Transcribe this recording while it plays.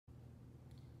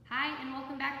Hi, and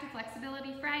welcome back to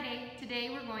Flexibility Friday. Today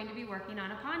we're going to be working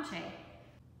on a penche.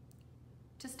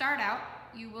 To start out,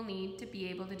 you will need to be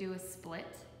able to do a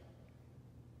split.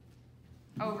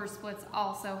 Over splits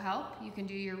also help. You can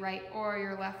do your right or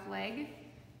your left leg.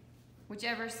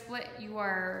 Whichever split you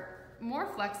are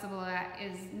more flexible at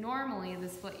is normally the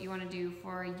split you want to do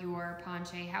for your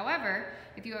penche. However,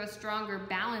 if you have a stronger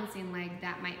balancing leg,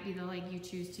 that might be the leg you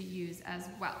choose to use as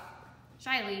well.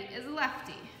 Shiley is a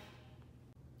lefty.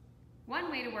 One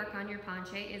way to work on your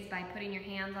penche is by putting your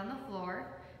hands on the floor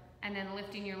and then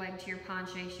lifting your leg to your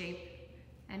penche shape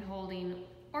and holding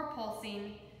or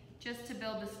pulsing just to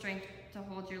build the strength to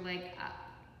hold your leg up.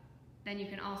 Then you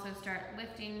can also start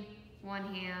lifting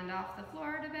one hand off the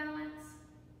floor to balance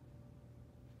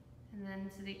and then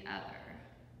to the other.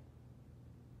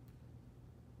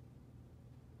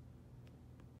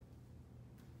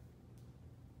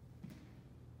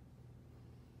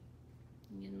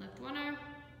 You can lift one arm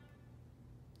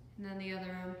and then the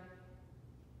other arm.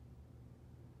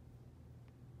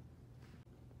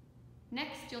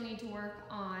 Next, you'll need to work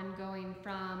on going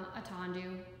from a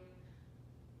tendu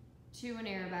to an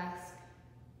arabesque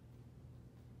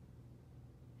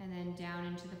and then down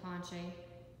into the penche. And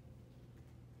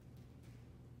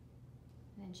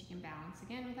then she can balance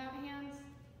again without hands.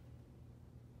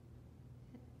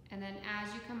 And then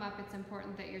as you come up, it's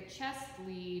important that your chest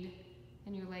lead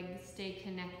and your legs stay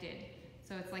connected.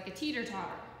 So it's like a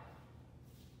teeter-totter.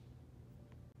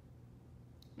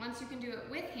 Once you can do it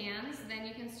with hands, then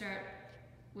you can start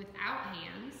without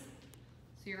hands.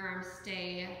 So your arms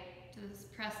stay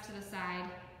pressed to the side.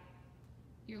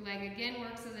 Your leg again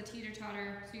works as a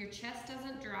teeter-totter, so your chest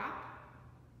doesn't drop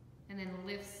and then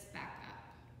lifts back up.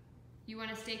 You want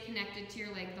to stay connected to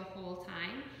your leg the whole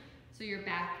time, so your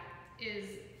back is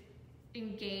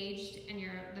engaged and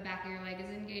the back of your leg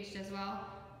is engaged as well,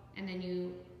 and then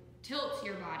you tilt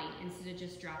your body instead of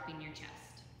just dropping your chest.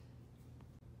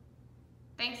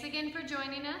 Thanks again for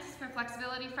joining us for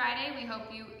Flexibility Friday. We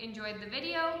hope you enjoyed the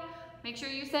video. Make sure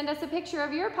you send us a picture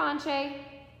of your penche.